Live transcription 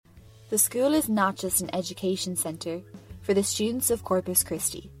The school is not just an education centre for the students of Corpus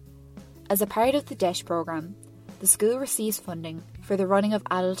Christi. As a part of the DESH programme, the school receives funding for the running of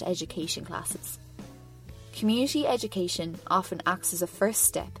adult education classes. Community education often acts as a first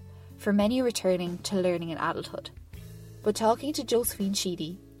step for many returning to learning in adulthood. But talking to Josephine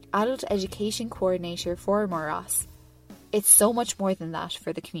Sheedy, Adult Education Coordinator for Moyross, it's so much more than that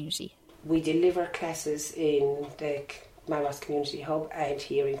for the community. We deliver classes in the Moyross Community Hub and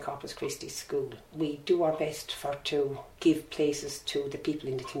here in Corpus Christi School. We do our best to give places to the people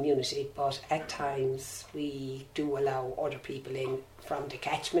in the community, but at times we do allow other people in from the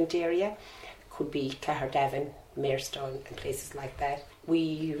catchment area. Could be Caherdavin, Mairstone and places like that.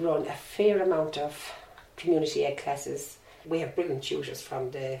 We run a fair amount of community ed classes. We have brilliant tutors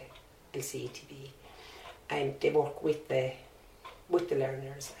from the LCETB and they work with the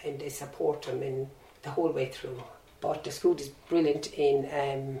learners and they support them in the whole way through. But the school is brilliant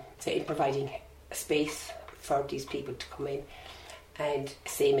in providing a space for these people to come in, and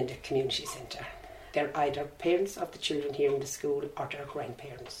same in the community centre. They're either parents of the children here in the school or they're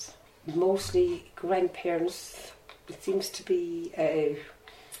grandparents. Mostly grandparents. It seems to be a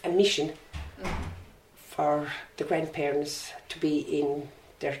mission for the grandparents to be in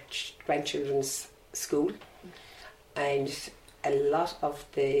their grandchildren's school, and a lot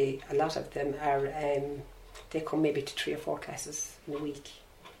of them are they come maybe to 3 or 4 classes in a week.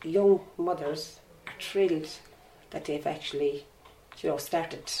 Young mothers are thrilled that they've actually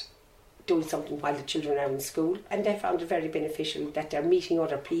started doing something while the children are in school, and they found it very beneficial that they're meeting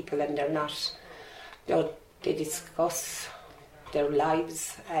other people and they're not, they discuss their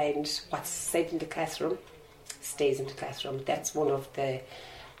lives, and what's said in the classroom stays in the classroom. That's one of the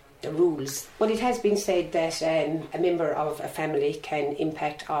rules. Well, it has been said that a member of a family can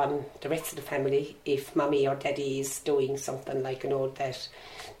impact on the rest of the family if mummy or daddy is doing something like, that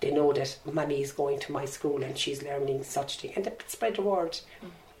they know that mummy is going to my school and she's learning such thing, and they spread the word.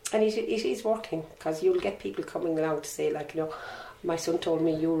 And it is working, because you'll get people coming along to say, my son told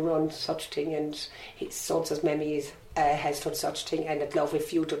me you run such thing, and his son-so's mammy has done such thing, and I'd love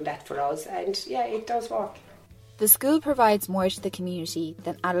if you'd done that for us. And yeah, it does work. The school provides more to the community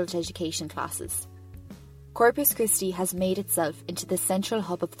than adult education classes. Corpus Christi has made itself into the central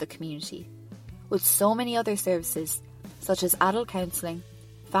hub of the community, with so many other services such as adult counselling,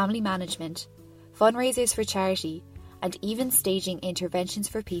 family management, fundraisers for charity, and even staging interventions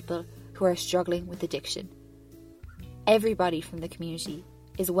for people who are struggling with addiction. Everybody from the community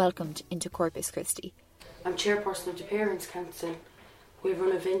is welcomed into Corpus Christi. I'm chairperson of the Parents' Council. We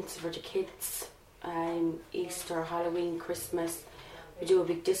run events for the kids, Easter, Halloween, Christmas. We do a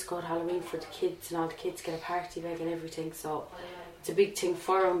big disco at Halloween for the kids, and all the kids get a party bag and everything, so it's a big thing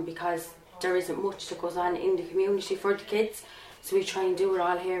for them because there isn't much that goes on in the community for the kids, so we try and do it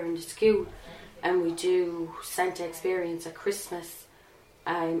all here in the school. And we do Santa Experience at Christmas.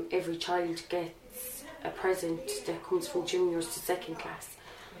 Every child gets a present that comes from juniors to 2nd class,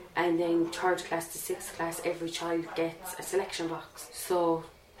 and then 3rd class to 6th class every child gets a selection box, so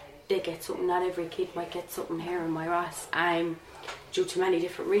they get something. Not every kid might get something here in Moyross, due to many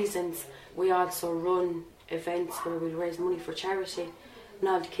different reasons. We also run events where we raise money for charity, and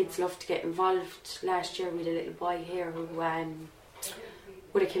all the kids love to get involved. Last year we had a little boy here who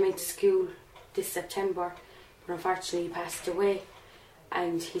would have come into school this September, but unfortunately he passed away,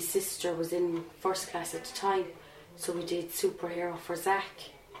 and his sister was in 1st class at the time, so we did superhero for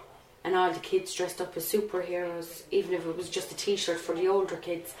Zach, and all the kids dressed up as superheroes. Even if it was just a t-shirt for the older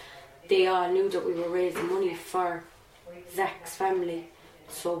kids, they all knew that we were raising money for Zach's family,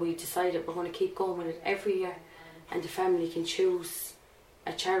 so we decided we're going to keep going with it every year, and the family can choose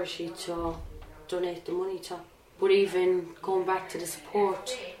a charity to donate the money to. But even going back to the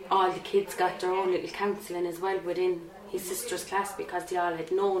support, all the kids got their own little counselling as well within his sister's class, because they all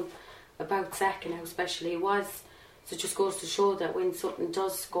had known about Zach and how special he was. So it just goes to show that when something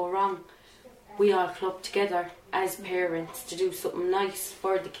does go wrong, we all club together as parents to do something nice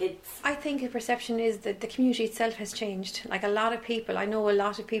for the kids. I think the perception is that the community itself has changed. Like, a lot of people, I know a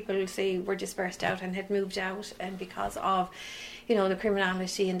lot of people say were dispersed out and had moved out, and because of, the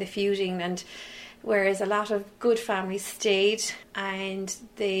criminality and the feuding, and whereas a lot of good families stayed and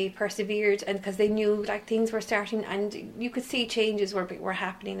they persevered, and because they knew things were starting, and you could see changes were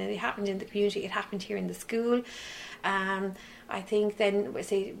happening, and it happened in the community, it happened here in the school. I think then,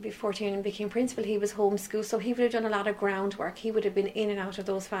 say, before Tiernan became principal, he was homeschooled, so he would have done a lot of groundwork. He would have been in and out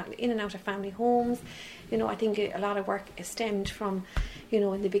of family homes. I think a lot of work stemmed from,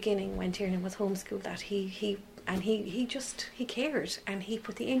 in the beginning when Tiernan was homeschooled, that he cared, and he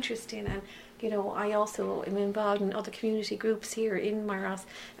put the interest in, and I also am involved in other community groups here in Moyross,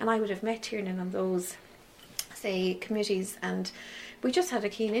 and I would have met Tiernan on those, say, committees, and we just had a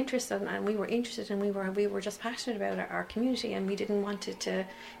keen interest and we were interested, and we were just passionate about our community, and we didn't want it to,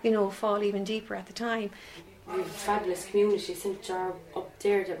 fall even deeper at the time. We have a fabulous community centre up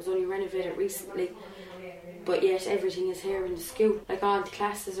there that was only renovated recently, but yet everything is here in the school. Like, all the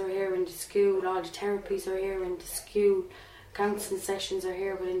classes are here in the school, all the therapies are here in the school, counselling sessions are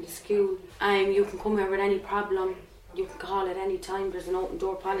here within the school. You can come here with any problem, you can call at any time, there's an open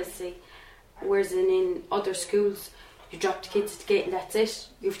door policy. Whereas in other schools, you drop the kids at the gate and that's it.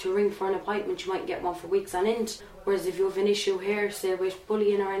 You have to ring for an appointment, you might get one for weeks on end. Whereas if you have an issue here, say with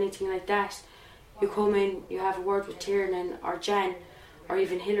bullying or anything like that, you come in, you have a word with Tiernan or Jan or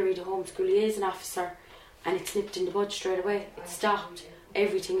even Hilary, the homeschool liaison officer, and it's nipped in the bud straight away. It's stopped.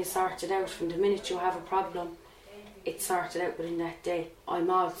 Everything is sorted out from the minute you have a problem. It's sorted out within that day. I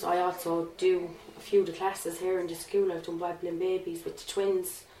also do a few of the classes here in the school. I've done Bible and Babies with the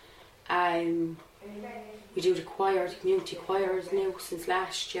twins. We do the choir, the community choirs now since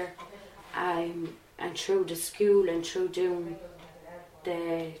last year. And through the school and through doing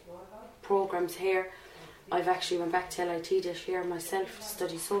the programmes here, I've actually went back to LIT this year myself to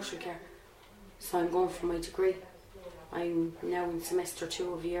study social care. So I'm going for my degree. I'm now in semester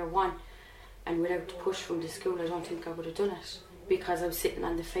 2 of year 1, and without the push from the school I don't think I would have done it, because I was sitting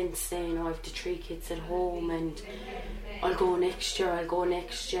on the fence saying, I have the 3 kids at home and I'll go next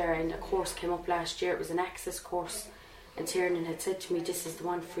year, and a course came up last year. It was an access course, and Tiernan had said to me, this is the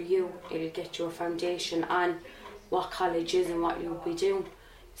one for you, it'll get you a foundation on what college is and what you'll be doing.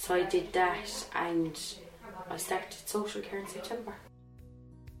 So I did that, and I started social care in September.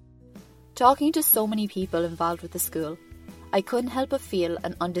 Talking to so many people involved with the school, I couldn't help but feel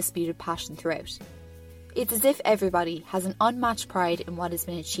an undisputed passion throughout. It's as if everybody has an unmatched pride in what has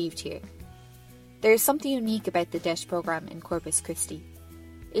been achieved here. There is something unique about the DESH programme in Corpus Christi.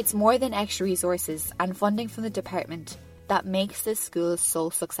 It's more than extra resources and funding from the department that makes this school so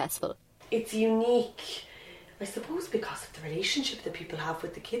successful. It's unique, I suppose, because of the relationship that people have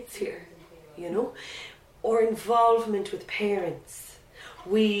with the kids here, or involvement with parents.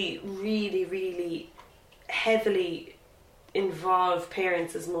 We really, really heavily involve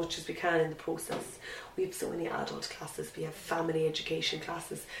parents as much as we can in the process. We have so many adult classes, we have family education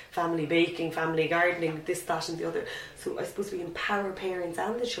classes, family baking, family gardening, this, that and the other. So I suppose we empower parents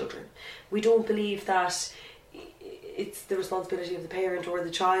and the children. We don't believe that it's the responsibility of the parent or the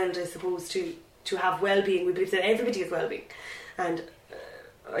child, I suppose, to have well-being. We believe that everybody has well-being. And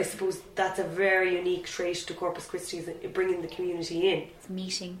I suppose that's a very unique trait to Corpus Christi, is bringing the community in. It's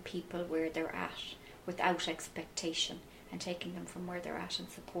meeting people where they're at without expectation, and taking them from where they're at and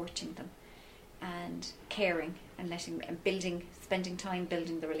supporting them and caring and spending time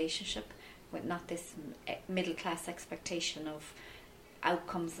building the relationship, with not this middle class expectation of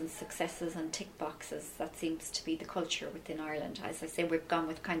outcomes and successes and tick boxes. That seems to be the culture within Ireland. As I say, we've gone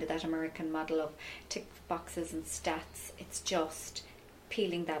with kind of that American model of tick boxes and stats. It's just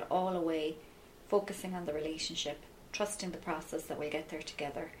peeling that all away, focusing on the relationship, trusting the process that we'll get there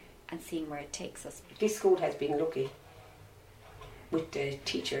together, and seeing where it takes us. This school has been lucky with the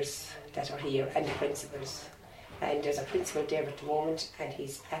teachers that are here and the principals. And there's a principal there at the moment, and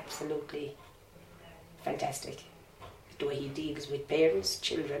he's absolutely fantastic. The way he deals with parents,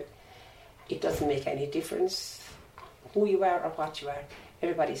 children, it doesn't make any difference who you are or what you are.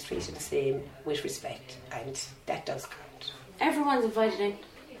 Everybody's treated the same with respect, and that does count. Everyone's invited in.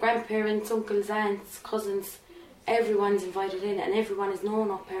 Grandparents, uncles, aunts, cousins, everyone's invited in, and everyone is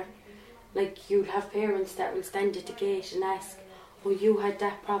known up here. Like, you'll have parents that will stand at the gate and ask, oh, you had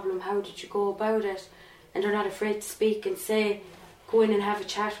that problem, how did you go about it? And they're not afraid to speak and say, go in and have a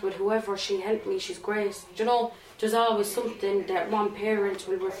chat with whoever, she helped me, she's great. There's always something that one parent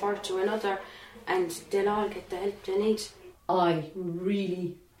will refer to another, and they'll all get the help they need. I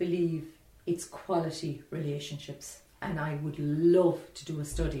really believe it's quality relationships, and I would love to do a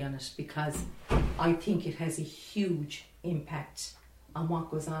study on it, because I think it has a huge impact on what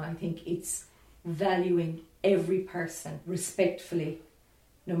goes on. I think it's valuing every person respectfully,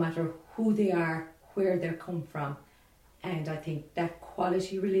 no matter who they are, where they come from. And I think that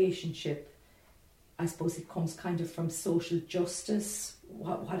quality relationship, I suppose it comes kind of from social justice,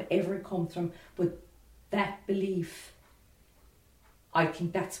 whatever it comes from, but that belief, I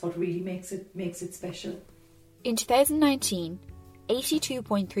think that's what really makes it special. In 2019,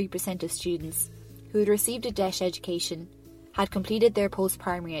 82.3% of students who had received a DESH education had completed their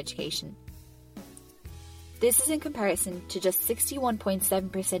post-primary education. This is in comparison to just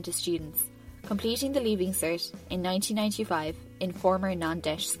 61.7% of students completing the Leaving Cert in 1995 in former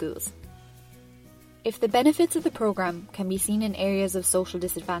non-DESH schools. If the benefits of the programme can be seen in areas of social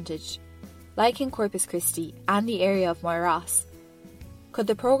disadvantage, like in Corpus Christi and the area of Moyross, could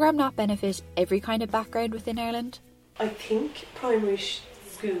the programme not benefit every kind of background within Ireland? I think primary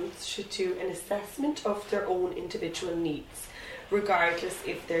schools should do an assessment of their own individual needs, regardless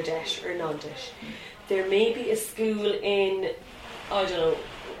if they're deaf or non-deaf. There may be a school in, I don't know,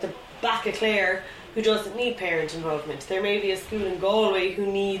 the back of Clare who doesn't need parent involvement. There may be a school in Galway who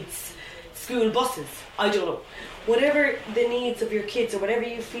needs school buses. I don't know. Whatever the needs of your kids or whatever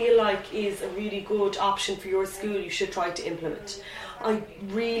you feel like is a really good option for your school, you should try to implement. I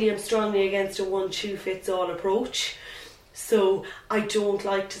really am strongly against a one-shoe-fits-all approach. So I don't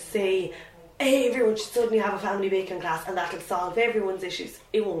like to say everyone should suddenly have a family baking class and that'll solve everyone's issues.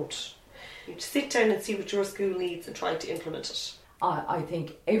 It won't. You just sit down and see what your school needs and try to implement it. I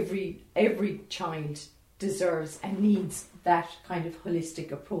think every child deserves and needs that kind of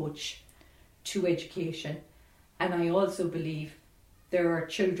holistic approach to education. And I also believe there are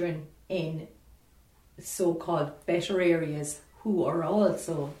children in so-called better areas who are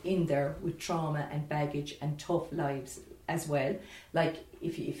also in there with trauma and baggage and tough lives as well. Like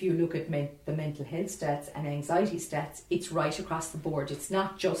if you look at the mental health stats and anxiety stats, it's right across the board. It's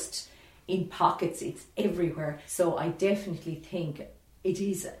not just in pockets, it's everywhere. So I definitely think it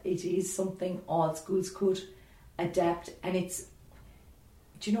is something all schools could adapt, and it's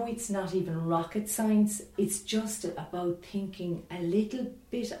not even rocket science. It's just about thinking a little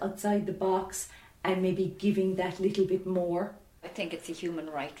bit outside the box and maybe giving that little bit more. I think it's a human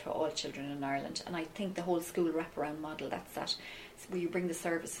right for all children in Ireland, and I think the whole school wraparound model, that's that. It's where you bring the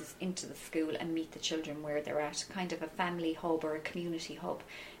services into the school and meet the children where they're at, kind of a family hub or a community hub,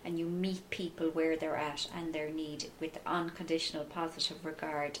 and you meet people where they're at and their need with unconditional positive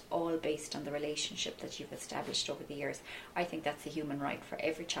regard, all based on the relationship that you've established over the years. I think that's a human right for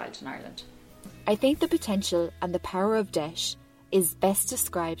every child in Ireland. I think the potential and the power of DEIS is best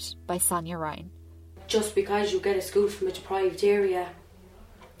described by Sonia Ryan. Just because you get a school from a deprived area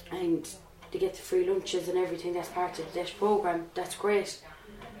and they get the free lunches and everything that's part of the DEIS programme, that's great.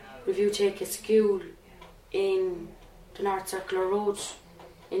 But if you take a school in the North Circular Road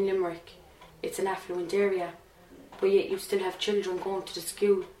in Limerick, it's an affluent area, but yet you still have children going to the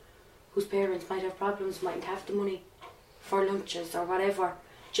school whose parents might have problems, mightn't have the money for lunches or whatever.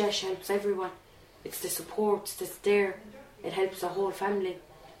 DEIS helps everyone. It's the support that's there. It helps the whole family.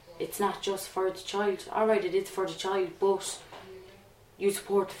 It's not just for the child. Alright, it is for the child, but you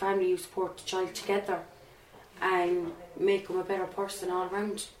support the family, you support the child together and make them a better person all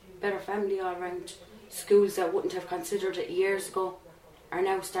round, better family all round. Schools that wouldn't have considered it years ago are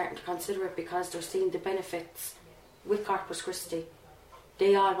now starting to consider it because they're seeing the benefits with Corpus Christi.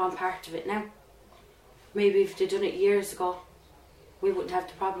 They all want part of it now. Maybe if they'd done it years ago, we wouldn't have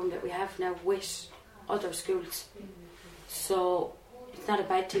the problem that we have now with other schools. So it's not a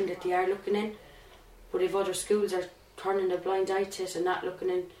bad thing that they are looking in, but if other schools are turning a blind eye to it and not looking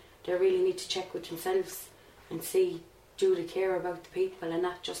in, they really need to check with themselves and see, do they care about the people and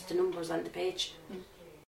not just the numbers on the page.